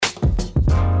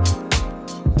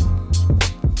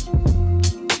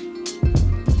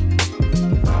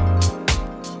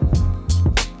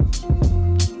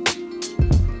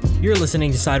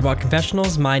listening to Sidewalk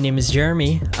Confessionals. My name is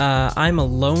Jeremy. I'm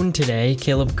alone today.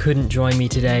 Caleb couldn't join me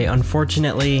today,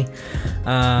 unfortunately,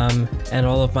 and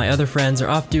all of my other friends are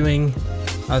off doing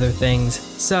other things.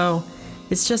 So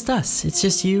it's just us. It's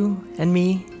just you and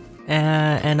me,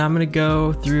 and I'm going to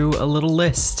go through a little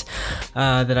list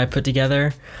that I put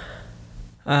together.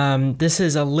 This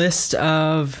is a list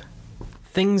of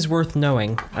things worth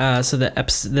knowing. So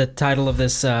the title of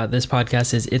this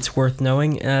podcast is "It's Worth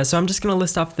Knowing." So I'm just going to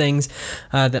list off things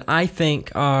that I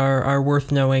think are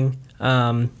worth knowing.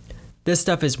 This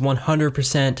stuff is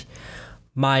 100%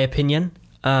 my opinion.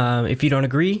 If you don't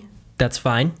agree, that's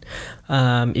fine.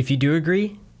 If you do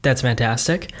agree, that's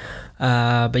fantastic.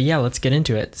 But yeah, let's get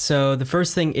into it. So the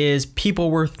first thing is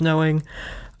people worth knowing.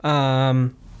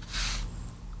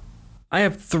 I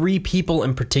have three people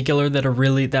in particular that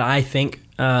I think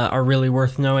are really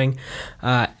worth knowing.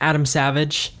 Adam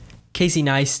Savage, Casey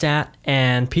Neistat,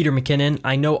 and Peter McKinnon.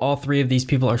 I know all three of these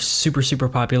people are super, super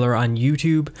popular on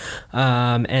YouTube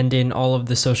and in all of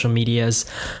the social medias.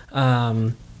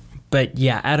 But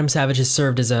yeah, Adam Savage has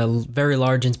served as a very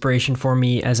large inspiration for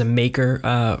me as a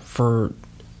maker for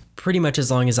pretty much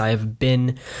as long as I have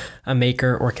been a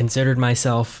maker or considered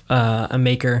myself a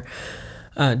maker.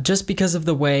 Just because of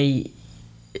the way,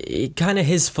 kind of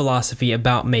his philosophy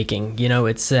about making,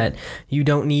 it's that you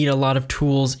don't need a lot of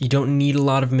tools, you don't need a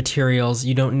lot of materials,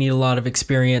 you don't need a lot of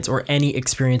experience or any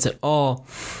experience at all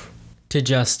to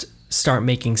just start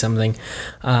making something.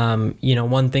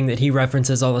 One thing that he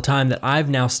references all the time that I've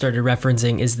now started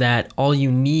referencing is that all you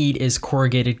need is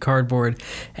corrugated cardboard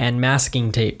and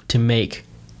masking tape to make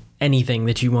anything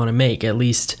that you want to make, at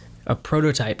least a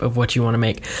prototype of what you want to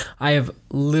make. I have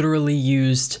literally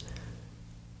used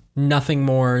nothing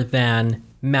more than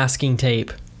masking tape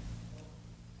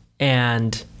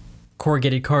and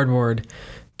corrugated cardboard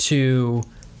to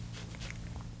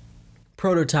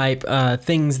prototype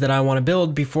things that I want to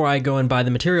build before I go and buy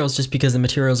the materials, just because the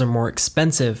materials are more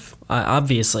expensive,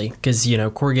 obviously, because,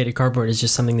 corrugated cardboard is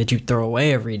just something that you throw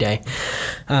away every day.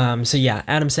 So yeah,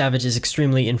 Adam Savage is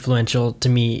extremely influential to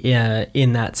me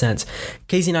in that sense.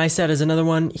 Casey Neistat is another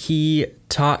one. He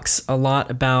talks a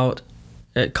lot about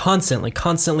constantly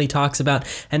talks about,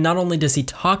 and not only does he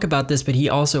talk about this, but he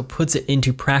also puts it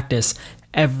into practice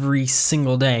every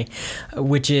single day,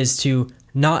 which is to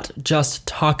not just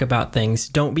talk about things.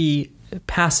 Don't be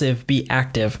passive, be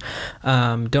active.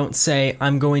 Don't say,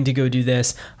 I'm going to go do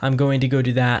this, I'm going to go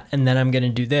do that, and then I'm going to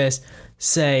do this.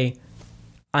 Say,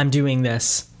 I'm doing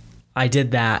this, I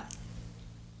did that,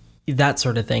 that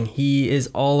sort of thing. He is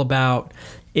all about,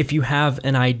 if you have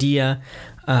an idea,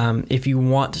 if you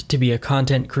want to be a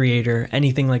content creator,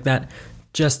 anything like that,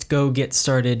 just go get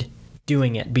started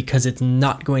doing it, because it's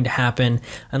not going to happen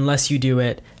unless you do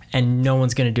it, and no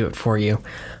one's going to do it for you.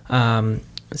 So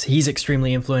he's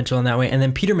extremely influential in that way. And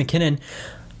then Peter McKinnon,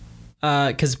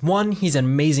 because one, he's an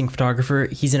amazing photographer.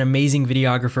 He's an amazing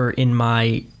videographer in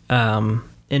my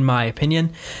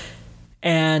opinion.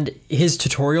 And his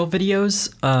tutorial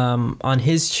videos on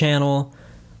his channel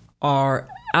are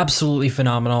absolutely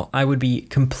phenomenal. I would be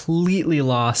completely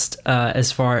lost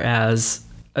as far as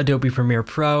Adobe Premiere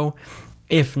Pro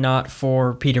if not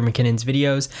for Peter McKinnon's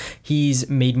videos. He's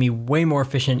made me way more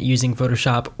efficient using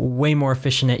Photoshop, way more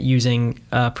efficient at using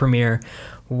Premiere,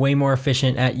 way more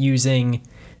efficient at using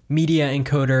Media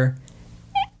Encoder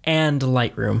and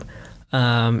Lightroom.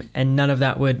 And none of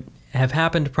that would have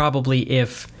happened probably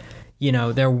if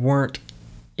there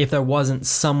wasn't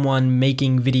someone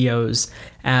making videos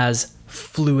as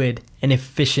fluid and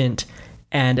efficient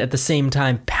and at the same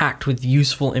time packed with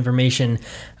useful information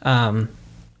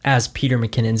as Peter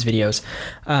McKinnon's videos.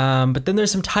 But then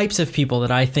there's some types of people that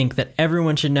I think that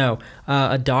everyone should know.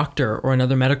 A doctor or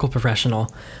another medical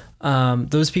professional.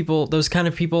 Those kind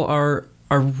of people are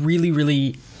really,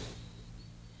 really,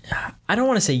 I don't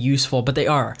want to say useful, but they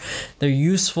are. They're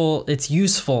useful. It's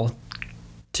useful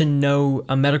to know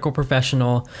a medical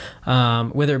professional,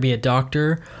 whether it be a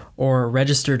doctor or a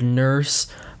registered nurse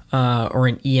or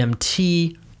an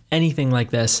EMT, anything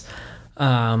like this.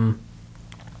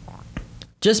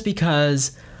 Just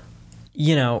because,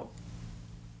 the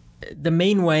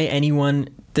main way anyone,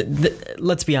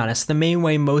 let's be honest, the main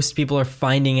way most people are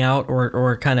finding out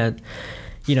or kind of,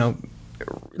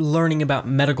 learning about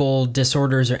medical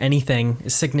disorders or anything,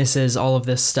 sicknesses, all of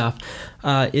this stuff,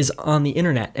 is on the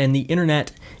internet. And the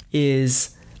internet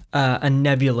is a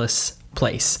nebulous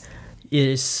place. It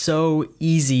is so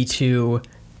easy to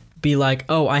be like,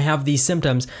 oh, I have these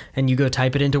symptoms, and you go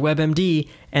type it into WebMD,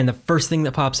 and the first thing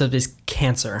that pops up is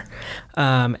cancer.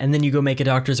 And then you go make a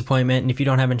doctor's appointment, and if you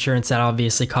don't have insurance, that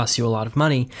obviously costs you a lot of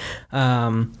money.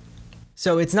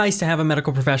 So it's nice to have a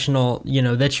medical professional,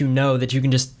 that that you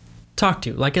can just talk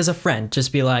to, like as a friend.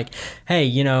 Just be like,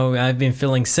 hey, I've been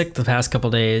feeling sick the past couple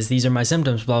days. These are my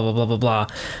symptoms, blah, blah, blah, blah, blah.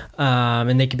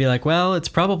 And they could be like, well, it's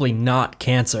probably not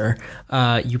cancer.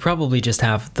 You probably just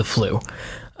have the flu.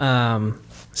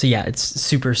 So yeah, it's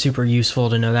super, super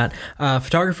useful to know that.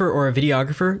 Photographer or a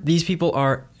videographer, these people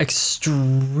are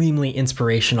extremely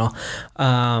inspirational.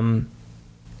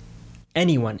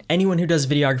 Anyone who does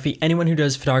videography, anyone who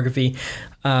does photography,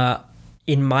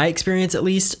 in my experience at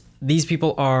least, these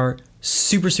people are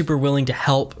super, super willing to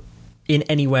help in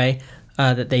any way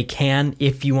that they can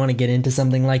if you want to get into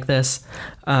something like this.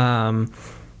 And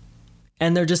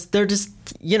they're just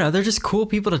cool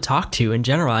people to talk to in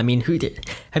general. I mean,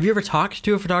 have you ever talked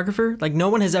to a photographer? Like, no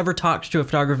one has ever talked to a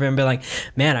photographer and been like,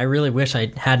 man, I really wish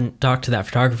I hadn't talked to that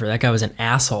photographer. That guy was an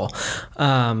asshole.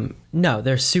 No,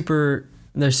 they're super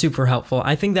helpful.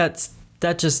 I think that's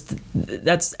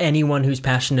anyone who's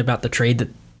passionate about the trade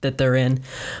that they're in.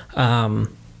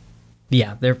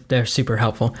 Yeah, they're super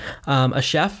helpful. A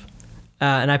chef,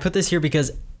 and I put this here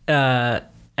because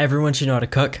everyone should know how to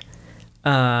cook.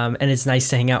 And it's nice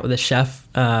to hang out with a chef,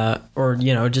 or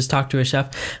just talk to a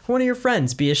chef. One of your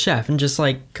friends be a chef, and just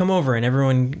like come over, and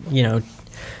everyone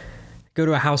go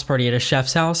to a house party at a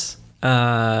chef's house.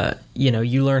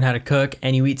 You learn how to cook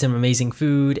and you eat some amazing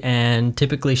food, and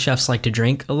typically chefs like to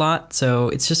drink a lot, so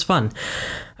it's just fun.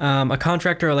 A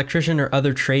contractor, electrician, or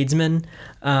other tradesman.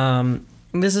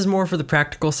 This is more for the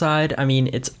practical side. I mean,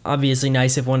 it's obviously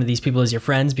nice if one of these people is your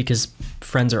friends, because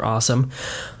friends are awesome.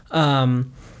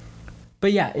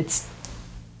 But yeah,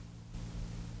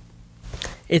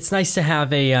 it's nice to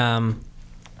have an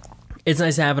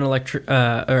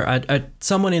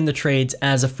someone in the trades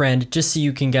as a friend, just so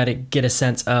you can get a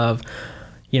sense of,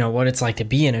 what it's like to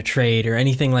be in a trade or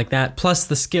anything like that. Plus,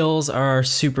 the skills are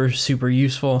super, super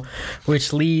useful,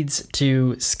 which leads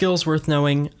to skills worth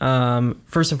knowing.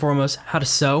 First and foremost, how to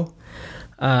sew.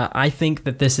 I think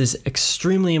that this is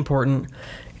extremely important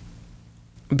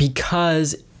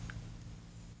because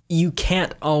you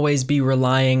can't always be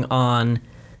relying on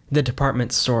the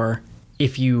department store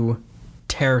if you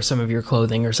tear some of your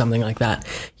clothing or something like that.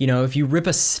 If you rip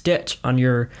a stitch on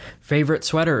your favorite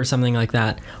sweater or something like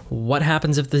that, what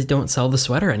happens if they don't sell the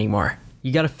sweater anymore?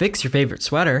 You got to fix your favorite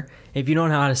sweater. If you don't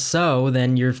know how to sew,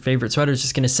 then your favorite sweater is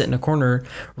just going to sit in a corner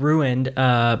ruined,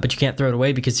 but you can't throw it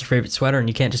away because it's your favorite sweater, and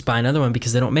you can't just buy another one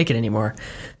because they don't make it anymore.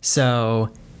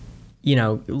 So,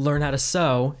 learn how to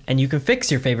sew and you can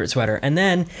fix your favorite sweater. And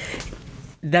then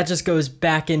that just goes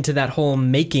back into that whole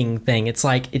making thing. It's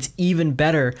like, it's even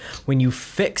better when you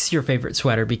fix your favorite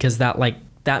sweater, because that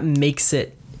makes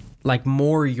it like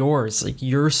more yours. Like,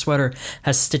 your sweater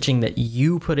has stitching that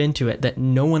you put into it that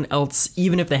no one else,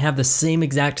 even if they have the same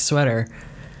exact sweater,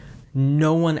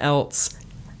 no one else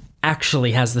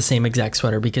actually has the same exact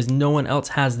sweater, because no one else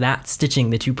has that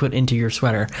stitching that you put into your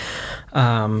sweater.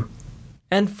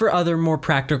 And for other more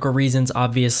practical reasons,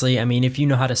 obviously, I mean, if you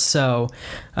know how to sew,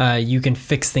 you can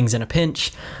fix things in a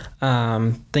pinch,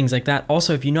 things like that.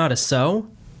 Also, if you know how to sew,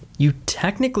 you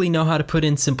technically know how to put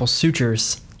in simple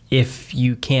sutures if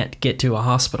you can't get to a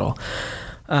hospital.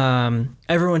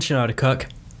 Everyone should know how to cook.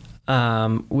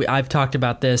 I've talked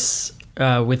about this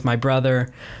with my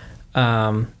brother,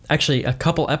 actually a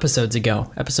couple episodes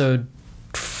ago, episode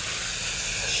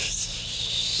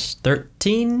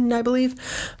 13, I believe.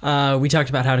 We talked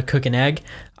about how to cook an egg.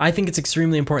 I think it's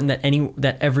extremely important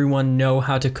that everyone know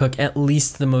how to cook at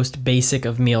least the most basic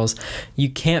of meals.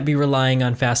 You can't be relying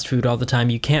on fast food all the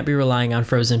time. You can't be relying on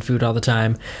frozen food all the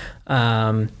time.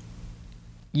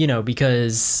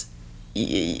 Because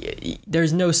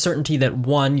there's no certainty that,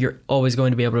 one, you're always going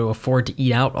to be able to afford to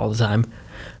eat out all the time.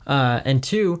 And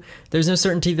two, there's no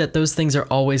certainty that those things are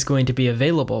always going to be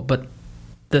available. But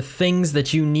the things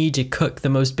that you need to cook the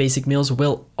most basic meals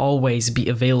will always be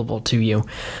available to you,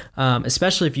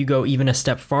 especially if you go even a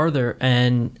step farther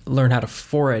and learn how to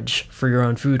forage for your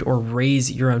own food or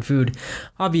raise your own food.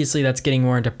 Obviously, that's getting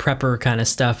more into prepper kind of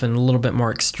stuff and a little bit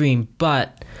more extreme,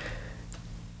 but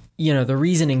the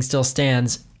reasoning still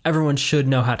stands. Everyone should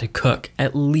know how to cook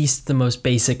at least the most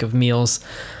basic of meals.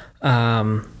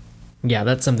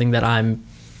 That's something that I'm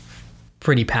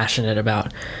pretty passionate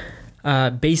about.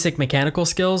 Basic mechanical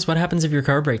skills. What happens if your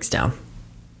car breaks down?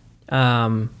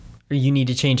 Or you need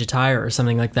to change a tire or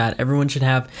something like that. Everyone should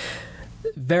have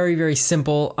very, very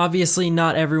simple. Obviously,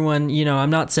 not everyone, I'm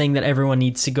not saying that everyone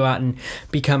needs to go out and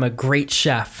become a great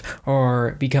chef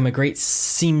or become a great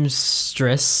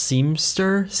seamstress,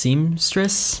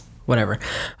 whatever.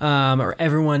 Or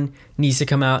everyone needs to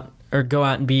come out or go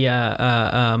out and be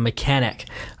a mechanic.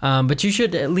 But you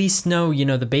should at least know,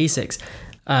 the basics.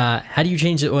 how do you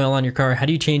change the oil on your car? How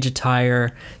do you change a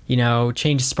tire?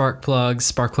 Change spark plugs,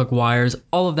 spark plug wires,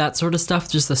 all of that sort of stuff.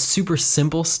 Just the super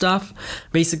simple stuff.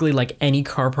 Basically, like any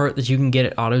car part that you can get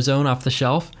at AutoZone off the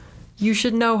shelf. You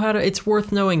should know how to. It's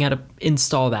worth knowing how to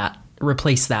install that,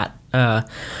 replace that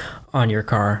on your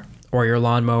car or your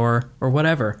lawnmower or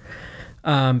whatever.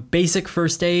 Basic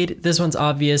first aid. This one's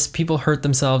obvious. People hurt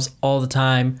themselves all the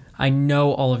time. I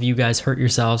know all of you guys hurt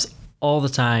yourselves all the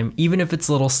time, even if it's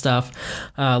little stuff,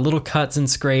 little cuts and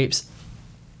scrapes.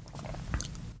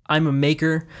 I'm a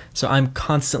maker, so I'm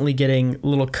constantly getting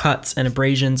little cuts and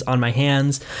abrasions on my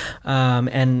hands.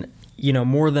 And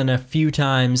more than a few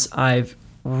times I've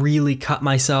really cut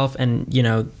myself, and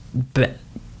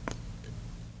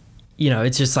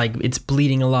it's just like it's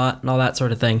bleeding a lot and all that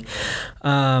sort of thing.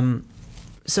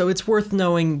 So it's worth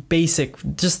knowing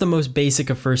just the most basic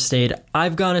of first aid.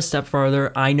 I've gone a step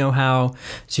farther. I know how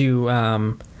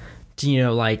to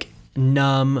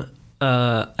numb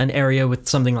an area with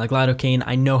something like lidocaine.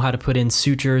 I know how to put in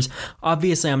sutures.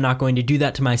 Obviously, I'm not going to do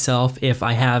that to myself if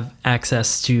I have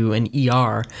access to an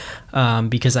ER,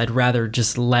 because I'd rather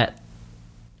just let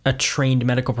a trained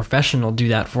medical professional do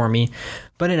that for me.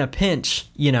 But in a pinch,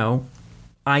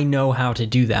 I know how to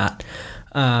do that.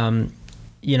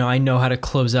 I know how to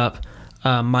close up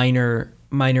minor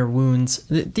wounds.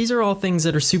 These are all things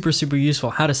that are super, super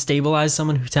useful. How to stabilize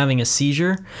someone who's having a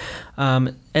seizure.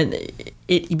 And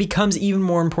it becomes even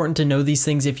more important to know these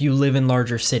things if you live in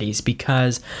larger cities,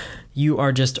 because you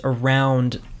are just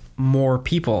around more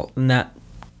people. And that,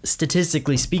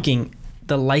 statistically speaking,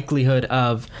 the likelihood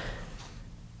of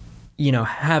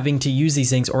having to use these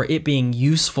things, or it being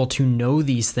useful to know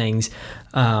these things,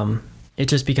 it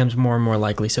just becomes more and more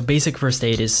likely. So basic first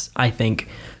aid is, I think,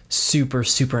 super,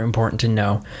 super important to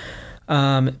know.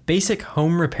 Basic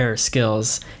home repair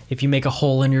skills. If you make a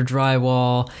hole in your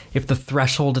drywall, if the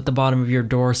threshold at the bottom of your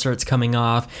door starts coming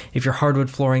off, if your hardwood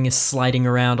flooring is sliding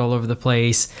around all over the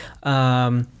place.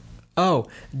 Doors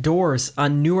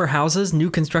on newer houses, new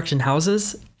construction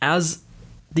houses, as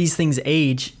these things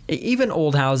age, even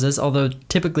old houses, although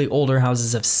typically older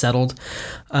houses have settled,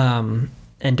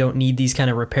 and don't need these kind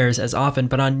of repairs as often.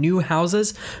 But on new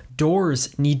houses,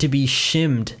 doors need to be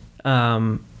shimmed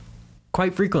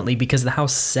quite frequently, because the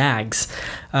house sags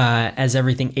as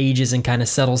everything ages and kind of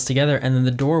settles together, and then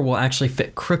the door will actually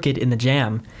fit crooked in the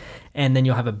jamb. And then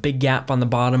you'll have a big gap on the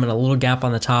bottom and a little gap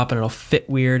on the top, and it'll fit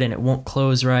weird and it won't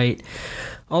close right.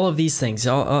 All of these things,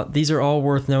 these are all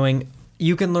worth knowing.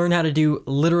 You can learn how to do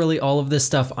literally all of this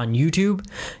stuff on YouTube.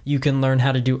 You can learn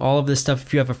how to do all of this stuff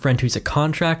if you have a friend who's a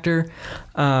contractor.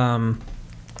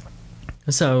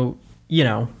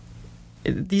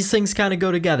 These things kind of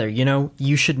go together.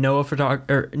 You should know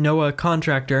a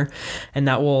contractor, and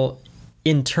that will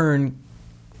in turn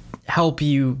help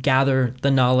you gather the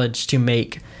knowledge to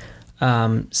make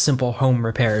simple home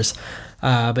repairs.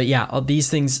 But yeah, all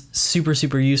these things super,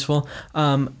 super useful.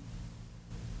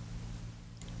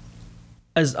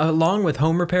 As along with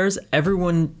home repairs,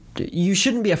 you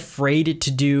shouldn't be afraid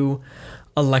to do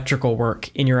electrical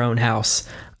work in your own house.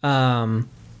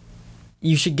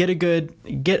 You should get a good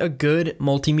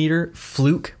multimeter.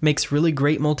 Fluke makes really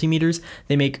great multimeters.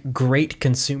 They make great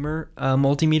consumer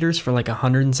multimeters for like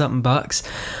 $100 and something bucks.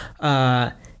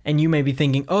 And you may be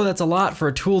thinking, oh, that's a lot for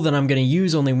a tool that I'm going to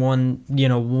use only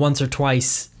once or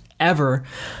twice ever.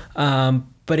 But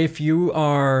if you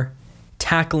are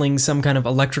tackling some kind of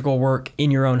electrical work in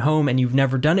your own home and you've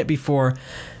never done it before,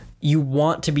 you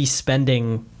want to be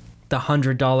spending the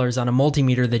 $100 on a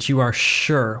multimeter that you are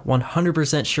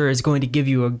 100% sure is going to give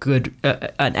you a good,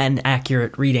 an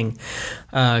accurate reading,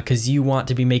 because you want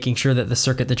to be making sure that the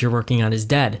circuit that you're working on is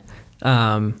dead.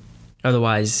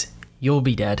 Otherwise, you'll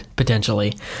be dead,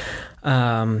 potentially.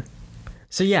 Fluke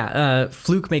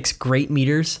makes great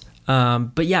meters.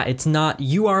 But yeah,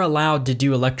 you are allowed to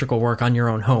do electrical work on your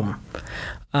own home.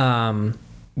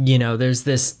 There's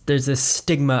this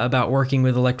stigma about working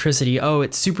with electricity. Oh,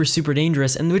 it's super, super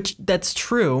dangerous. And which that's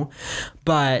true.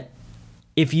 But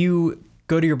if you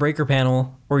go to your breaker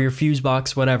panel or your fuse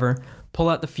box, whatever, pull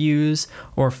out the fuse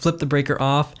or flip the breaker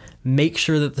off, make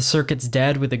sure that the circuit's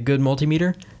dead with a good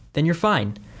multimeter, then you're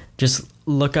fine. Just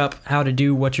look up how to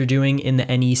do what you're doing in the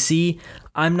NEC.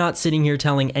 I'm not sitting here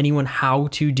telling anyone how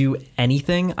to do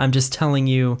anything. I'm just telling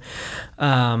you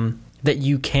that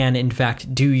you can, in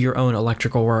fact, do your own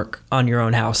electrical work on your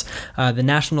own house. The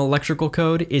National Electrical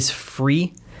Code is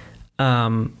free,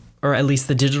 or at least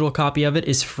the digital copy of it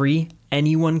is free.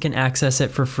 Anyone can access it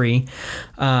for free.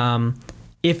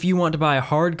 If you want to buy a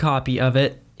hard copy of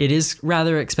it, it is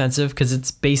rather expensive because it's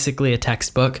basically a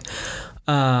textbook.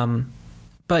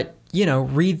 But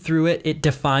read through it. It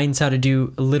defines how to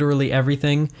do literally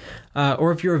everything.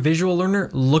 Or if you're a visual learner,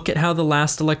 look at how the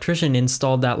last electrician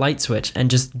installed that light switch and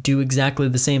just do exactly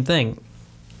the same thing.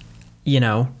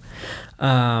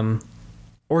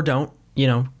 Or don't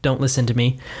listen to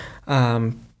me.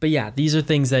 But yeah, these are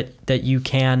things that you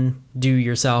can do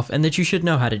yourself and that you should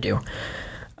know how to do.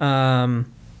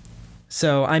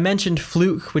 So I mentioned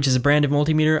Fluke, which is a brand of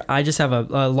multimeter. I just have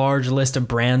a large list of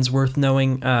brands worth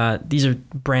knowing. These are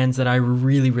brands that I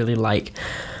really, really like.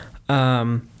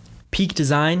 Peak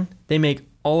Design, they make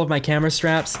all of my camera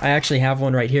straps. I actually have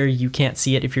one right here. You can't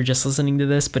see it if you're just listening to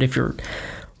this, but if you're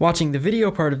watching the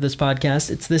video part of this podcast,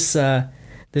 it's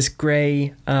this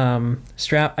gray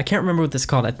strap. I can't remember what this is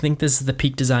called. I think this is the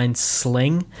Peak Design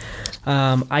Sling.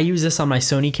 I use this on my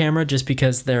Sony camera just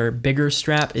because their bigger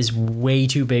strap is way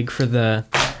too big for the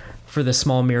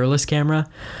small mirrorless camera.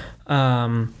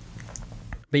 But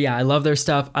yeah, I love their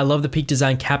stuff. I love the Peak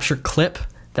Design Capture Clip.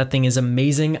 That thing is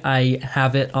amazing. I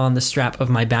have it on the strap of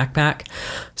my backpack.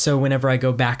 So whenever I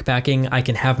go backpacking, I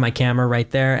can have my camera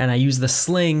right there. And I use the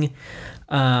sling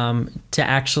to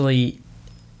actually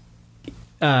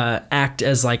act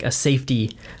as like a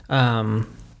safety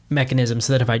mechanism,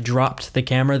 so that if I dropped the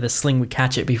camera, the sling would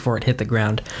catch it before it hit the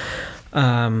ground.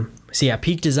 So yeah,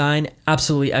 Peak Design,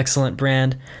 absolutely excellent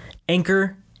brand.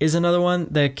 Anchor is another one.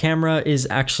 The camera is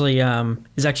actually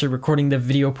recording the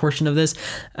video portion of this,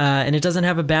 and it doesn't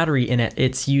have a battery in it.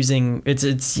 It's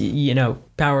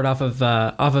powered off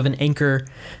of an Anchor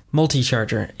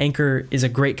multi-charger. Anchor is a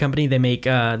great company. They make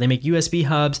USB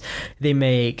hubs. They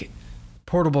make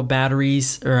portable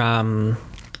batteries, or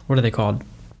what are they called?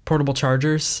 Portable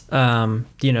chargers. The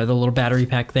little battery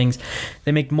pack things.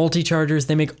 They make multi-chargers.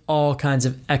 They make all kinds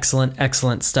of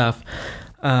excellent stuff.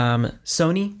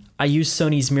 Sony. I use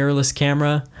Sony's mirrorless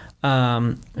camera.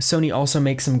 Sony also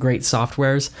makes some great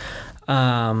softwares.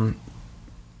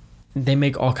 They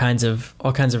make all kinds of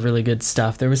really good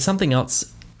stuff. There was something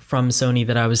else from Sony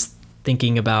that I was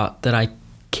thinking about that I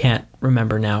can't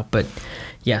remember now, but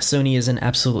yeah, Sony is an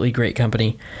absolutely great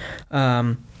company.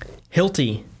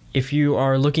 Hilti, if you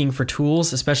are looking for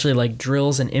tools, especially like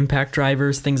drills and impact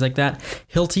drivers, things like that,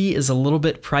 Hilti is a little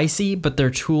bit pricey, but their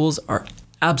tools are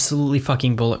absolutely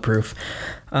fucking bulletproof.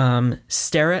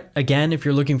 Starrett, again, if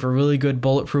you're looking for really good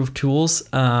bulletproof tools,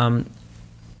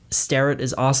 Starrett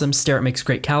is awesome. Starrett makes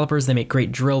great calipers. They make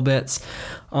great drill bits,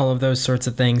 all of those sorts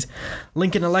of things.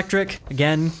 Lincoln Electric,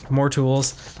 again, more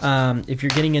tools. If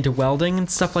you're getting into welding and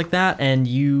stuff like that, and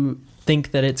you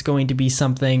think that it's going to be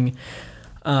something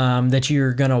that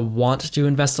you're going to want to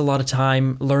invest a lot of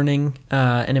time learning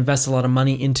and invest a lot of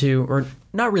money into, or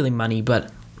not really money,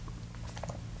 but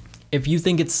if you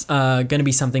think it's going to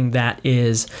be something that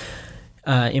is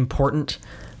important,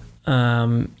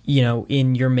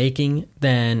 in your making,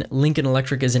 then Lincoln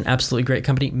Electric is an absolutely great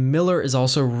company. Miller is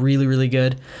also really, really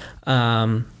good.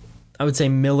 I would say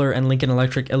Miller and Lincoln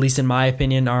Electric, at least in my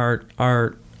opinion, are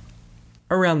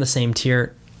around the same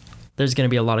tier. There's going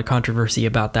to be a lot of controversy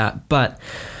about that, but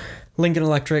Lincoln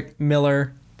Electric,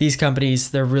 Miller, these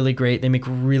companies, they're really great. They make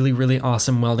really, really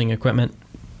awesome welding equipment.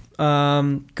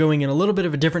 Going in a little bit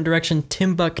of a different direction,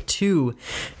 Timbuk2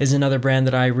 is another brand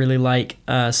that I really like,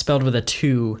 spelled with a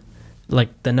 2,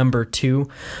 like the number 2.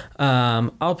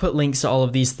 I'll put links to all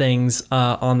of these things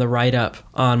on the write-up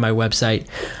on my website,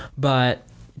 but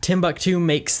Timbuk2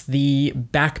 makes the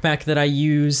backpack that I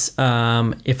use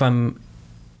if I'm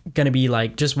going to be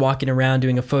like just walking around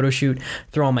doing a photo shoot.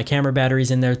 Throw all my camera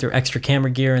batteries in there, throw extra camera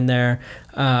gear in there.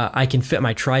 I can fit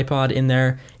my tripod in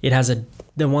there.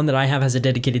 The one that I have has a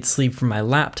dedicated sleeve for my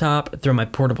laptop, throw my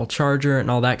portable charger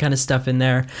and all that kind of stuff in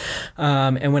there.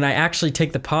 And when I actually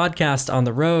take the podcast on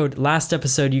the road, last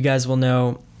episode, you guys will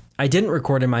know I didn't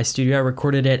record in my studio. I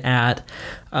recorded it at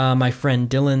my friend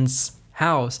Dylan's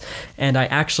house, and I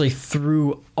actually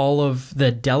threw all of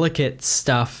the delicate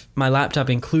stuff, my laptop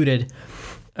included,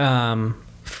 I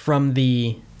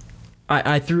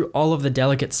threw all of the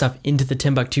delicate stuff into the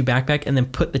Timbuk2 backpack and then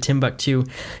put the Timbuk2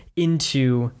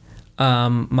 into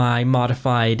my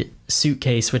modified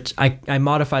suitcase, which I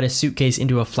modified a suitcase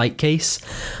into a flight case.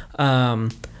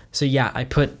 So yeah, I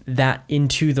put that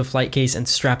into the flight case and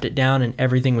strapped it down, and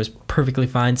everything was perfectly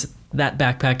fine. So that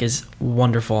backpack is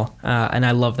wonderful, and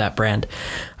I love that brand.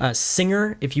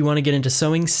 Singer, if you want to get into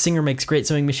sewing, Singer makes great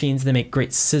sewing machines. They make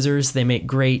great scissors. They make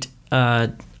great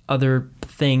other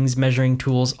things, measuring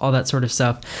tools, all that sort of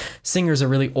stuff. Singer's a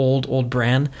really old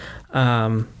brand.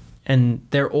 and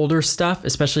their older stuff,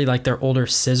 especially like their older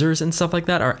scissors and stuff like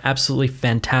that, are absolutely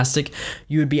fantastic.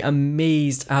 You would be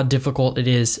amazed how difficult it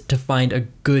is to find a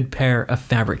good pair of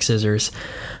fabric scissors.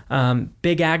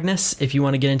 Big Agnes, if you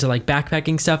want to get into like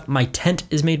backpacking stuff, my tent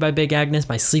is made by Big Agnes.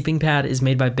 My sleeping pad is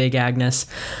made by Big Agnes.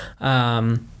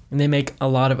 And they make a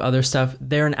lot of other stuff.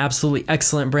 They're an absolutely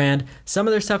excellent brand. Some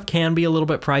of their stuff can be a little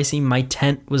bit pricey. My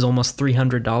tent was almost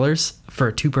 $300 for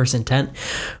a 2-person tent,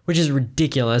 which is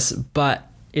ridiculous, but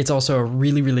it's also a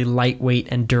really, really lightweight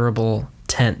and durable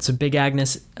tent. So Big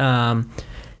Agnes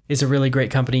is a really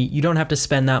great company. You don't have to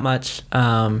spend that much,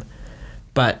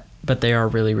 but they are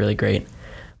really, really great.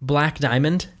 Black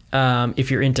Diamond,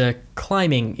 if you're into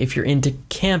climbing, if you're into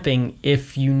camping,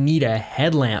 if you need a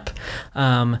headlamp,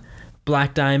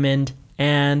 Black Diamond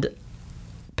and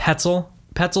Petzl.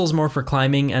 Petzl's more for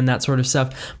climbing and that sort of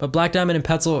stuff, but Black Diamond and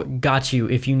Petzl got you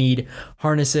if you need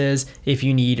harnesses, if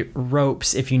you need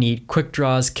ropes, if you need quick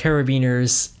draws,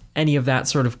 carabiners, any of that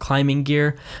sort of climbing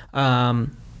gear. I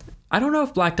don't know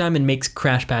if Black Diamond makes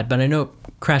crash pads, but I know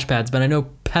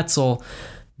Petzl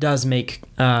does make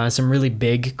some really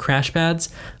big crash pads.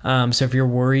 So if you're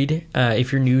worried,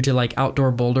 if you're new to like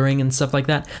outdoor bouldering and stuff like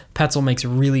that, Petzl makes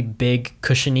really big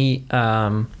cushiony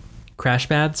crash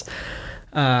pads.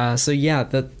 So yeah,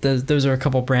 those are a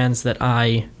couple brands that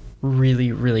I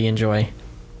really, really enjoy.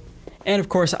 And of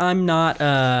course, I'm not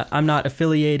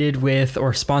affiliated with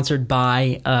or sponsored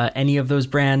by any of those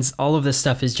brands. All of this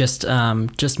stuff is just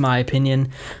my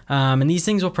opinion, and these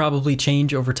things will probably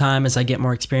change over time as I get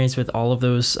more experience with all of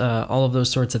those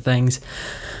sorts of things.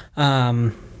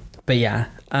 But yeah,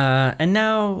 and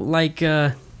now like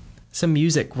some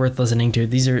music worth listening to.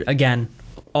 These are again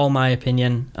all my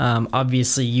opinion.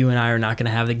 Obviously, you and I are not going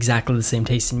to have exactly the same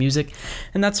taste in music,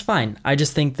 and that's fine. I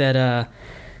just think that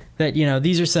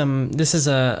this is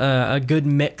a good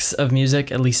mix of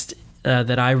music, at least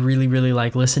that I really, really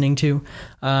like listening to.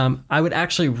 I would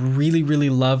actually really, really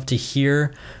love to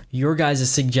hear your guys'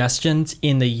 suggestions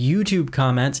in the YouTube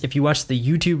comments. If you watch the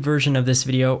YouTube version of this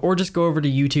video, or just go over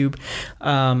to YouTube,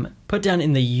 put down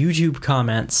in the YouTube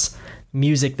comments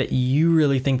music that you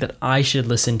really think that I should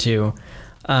listen to,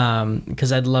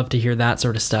 because I'd love to hear that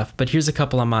sort of stuff. But here's a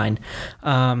couple of mine.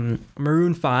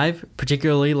 Maroon 5,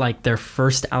 particularly like their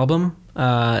first album,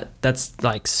 that's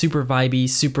like super vibey,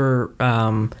 super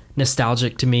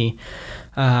nostalgic to me.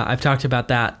 I've talked about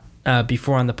that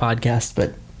before on the podcast,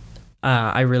 but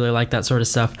I really like that sort of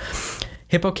stuff.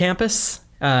 Hippocampus,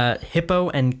 hippo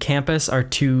and campus are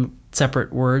two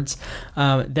separate words.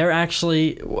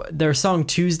 Their song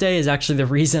Tuesday is actually the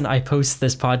reason I post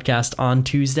this podcast on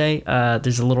Tuesday.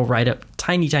 There's a little write-up,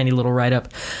 tiny little write-up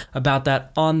about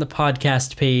that on the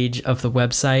podcast page of the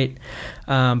website.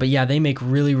 But yeah, they make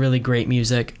really, really great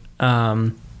music.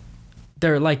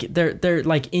 They're like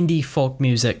indie folk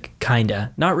music,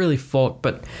 kinda. Not really folk,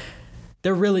 but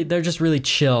they're just really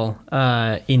chill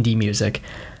indie music.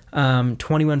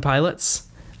 21 Pilots.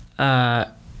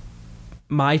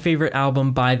 My favorite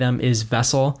album by them is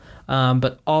Vessel,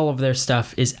 but all of their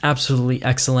stuff is absolutely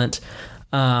excellent.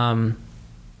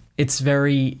 It's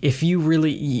very,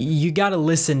 you gotta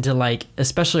listen to like,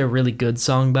 especially a really good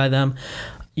song by them,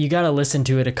 you gotta listen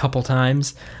to it a couple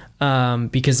times,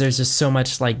 because there's just so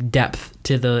much like depth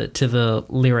to the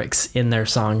lyrics in their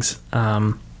songs.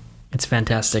 It's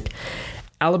fantastic.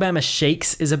 Alabama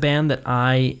Shakes is a band that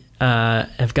I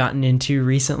have gotten into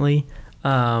recently.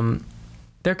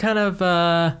 They're kind of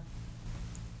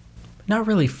not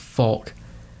really folk.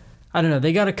 I don't know.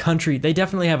 They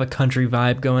definitely have a country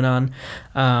vibe going on.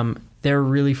 They're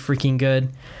really freaking good.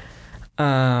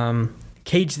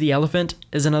 Cage the Elephant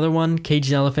is another one. Cage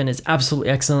the Elephant is absolutely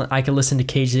excellent. I can listen to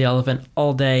Cage the Elephant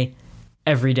all day,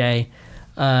 every day,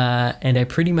 and I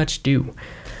pretty much do.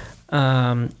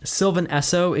 Sylvan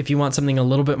Esso, if you want something a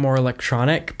little bit more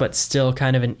electronic, but still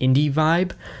kind of an indie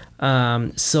vibe.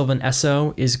 Sylvan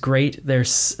Esso is great.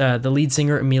 There's the lead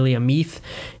singer, Amelia Meath,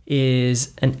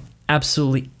 is an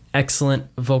absolutely excellent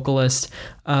vocalist,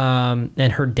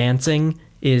 and her dancing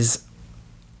is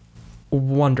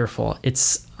wonderful.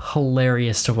 It's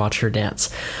hilarious to watch her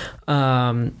dance.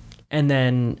 And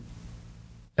then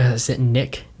is it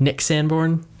Nick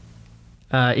Sanborn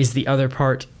is the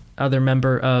other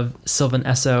member of Sylvan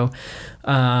Esso.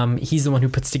 He's the one who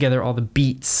puts together all the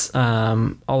beats,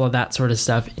 all of that sort of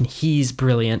stuff, and he's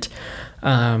brilliant.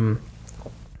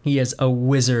 He is a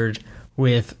wizard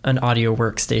with an audio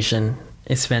workstation.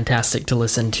 It's fantastic to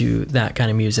listen to that kind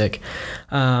of music.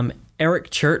 Eric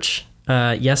Church,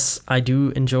 yes, I do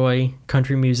enjoy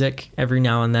country music every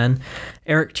now and then.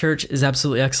 Eric Church is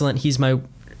absolutely excellent. He's my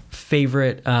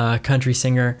favorite country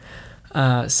singer.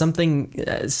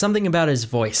 Something about his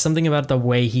voice, something about the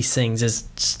way he sings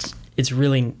it's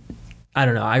really, I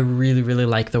don't know. I really, really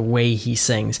like the way he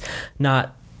sings.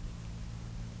 Not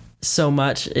so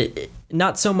much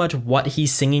what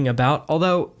he's singing about,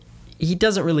 although he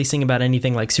doesn't really sing about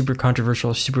anything like super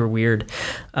controversial, super weird.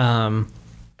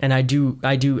 And I do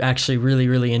actually really,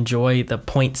 really enjoy the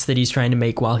points that he's trying to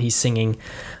make while he's singing,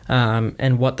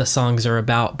 and what the songs are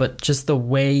about. But just the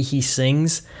way he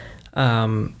sings,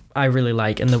 I really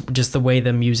like, and just the way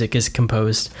the music is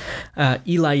composed.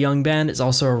 Eli Young Band is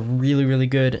also a really, really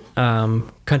good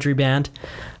country band.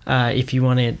 If you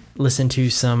want to listen to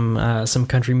some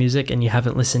country music and you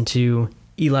haven't listened to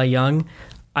Eli Young,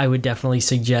 I would definitely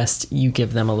suggest you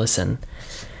give them a listen.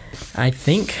 I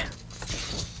think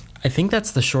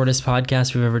that's the shortest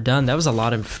podcast we've ever done. That was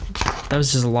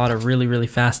just a lot of really, really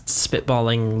fast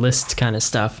spitballing list kind of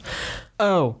stuff.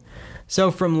 Oh, so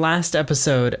from last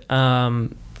episode,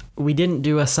 we didn't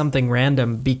do a something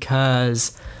random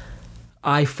because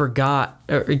I forgot.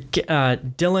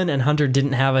 Dylan and Hunter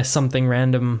didn't have a something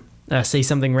random. Say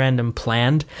something random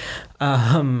planned,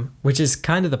 which is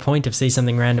kind of the point of say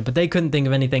something random, but they couldn't think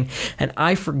of anything, and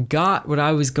I forgot what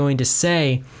I was going to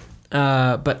say.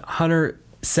 But Hunter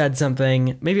said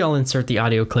something. Maybe I'll insert the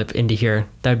audio clip into here.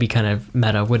 That would be kind of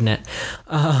meta, wouldn't it?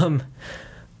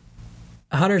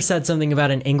 Hunter said something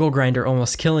about an angle grinder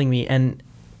almost killing me, and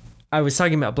I was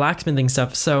talking about blacksmithing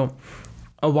stuff. So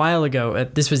a while ago,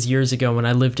 this was years ago when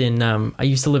I lived in, I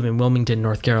used to live in Wilmington,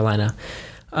 North Carolina.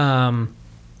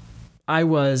 I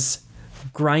was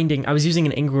using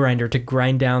an angle grinder to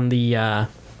grind down the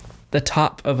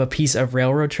top of a piece of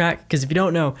railroad track. Because if you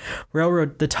don't know,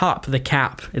 the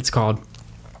cap, it's called,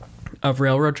 of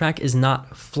railroad track is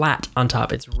not flat on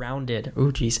top. It's rounded. Oh,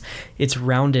 geez. It's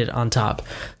rounded on top.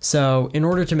 So in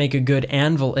order to make a good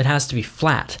anvil, it has to be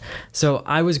flat. So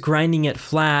I was grinding it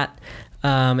flat,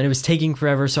 and it was taking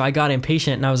forever. So I got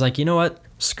impatient and I was like, you know what?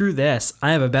 Screw this.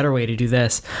 I have a better way to do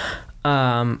this.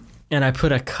 And I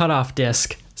put a cutoff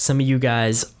disc. Some of you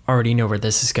guys already know where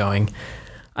this is going.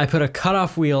 I put a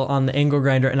cutoff wheel on the angle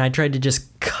grinder and I tried to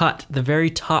just cut the very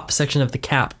top section of the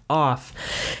cap off.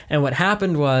 And what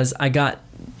happened was I got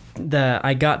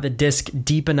the disc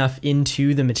deep enough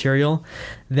into the material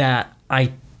that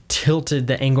I tilted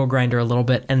the angle grinder a little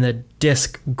bit and the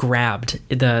disc grabbed.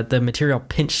 The material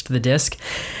pinched the disc,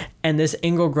 and this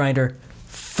angle grinder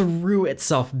threw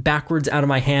itself backwards out of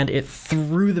my hand. It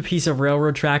threw the piece of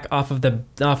railroad track off of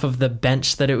the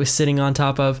bench that it was sitting on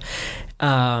top of.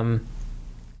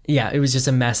 Yeah, it was just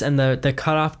a mess. And the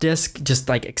cutoff disc just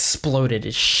like exploded.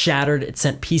 It shattered. It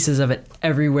sent pieces of it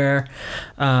everywhere.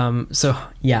 So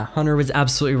yeah, Hunter was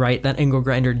absolutely right. That angle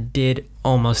grinder did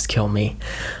almost kill me.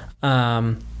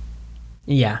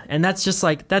 Yeah, and that's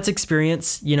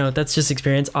experience. That's just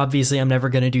experience. Obviously, I'm never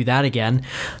going to do that again.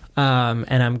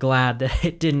 And I'm glad that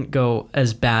it didn't go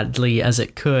as badly as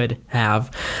it could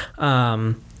have.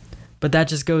 But that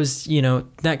just goes,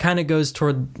 that kind of goes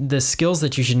toward the skills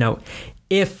that you should know.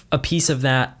 If a piece of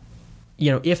that,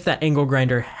 if that angle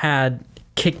grinder had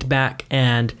kicked back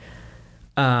and,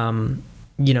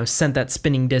 sent that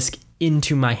spinning disc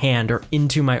into my hand or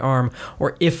into my arm,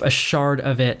 or if a shard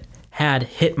of it had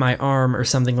hit my arm or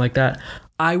something like that,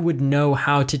 I would know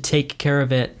how to take care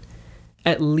of it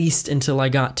at least until I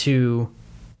got to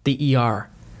the ER,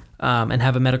 and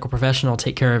have a medical professional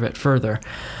take care of it further.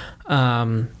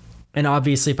 And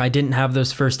obviously, if I didn't have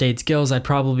those first aid skills, I'd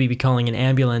probably be calling an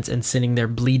ambulance and sitting there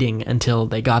bleeding until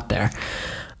they got there.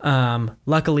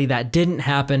 Luckily, that didn't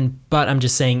happen, but I'm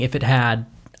just saying if it had,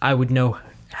 I would know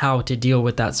how to deal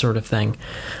with that sort of thing.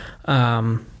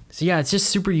 So yeah, it's just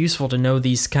super useful to know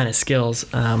these kind of skills.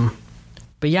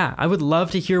 But yeah, I would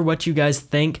love to hear what you guys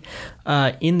think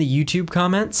in the YouTube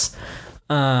comments.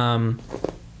 Yeah,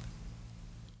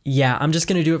 I'm just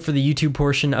going to do it for the YouTube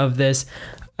portion of this.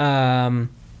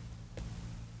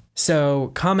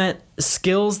 So comment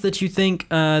skills that you think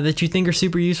are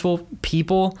super useful,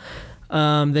 people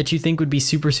that you think would be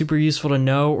super, super useful to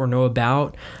know or know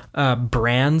about,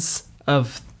 brands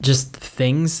of just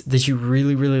things that you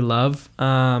really, really love,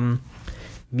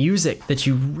 music that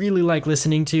you really like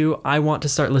listening to. I want to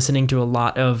start listening to a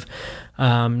lot of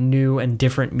new and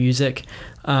different music.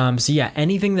 So yeah,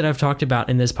 anything that I've talked about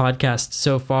in this podcast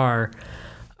so far,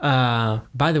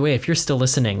 by the way, if you're still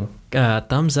listening,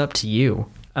 thumbs up to you.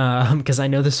 Because I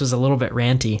know this was a little bit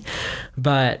ranty,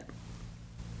 but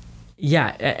yeah,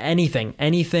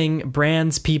 anything,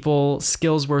 brands, people,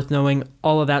 skills worth knowing,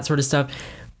 all of that sort of stuff,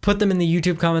 put them in the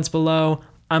YouTube comments below.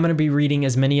 I'm going to be reading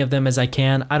as many of them as I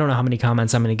can. I don't know how many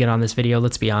comments I'm going to get on this video,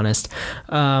 let's be honest.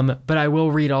 But I will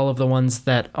read all of the ones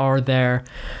that are there.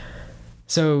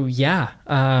 So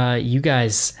yeah, you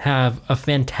guys have a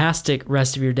fantastic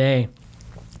rest of your day.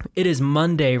 It is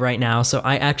Monday right now, so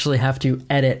I actually have to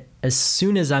edit as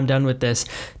soon as I'm done with this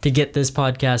to get this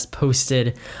podcast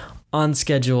posted on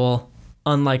schedule,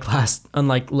 unlike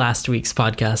last week's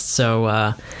podcast.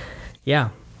 So yeah,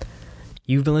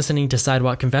 you've been listening to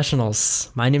Sidewalk Confessionals.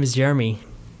 My name is Jeremy.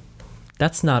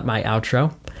 That's not my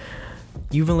outro.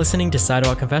 You've been listening to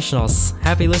Sidewalk Confessionals.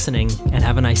 Happy listening and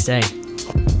have a nice day.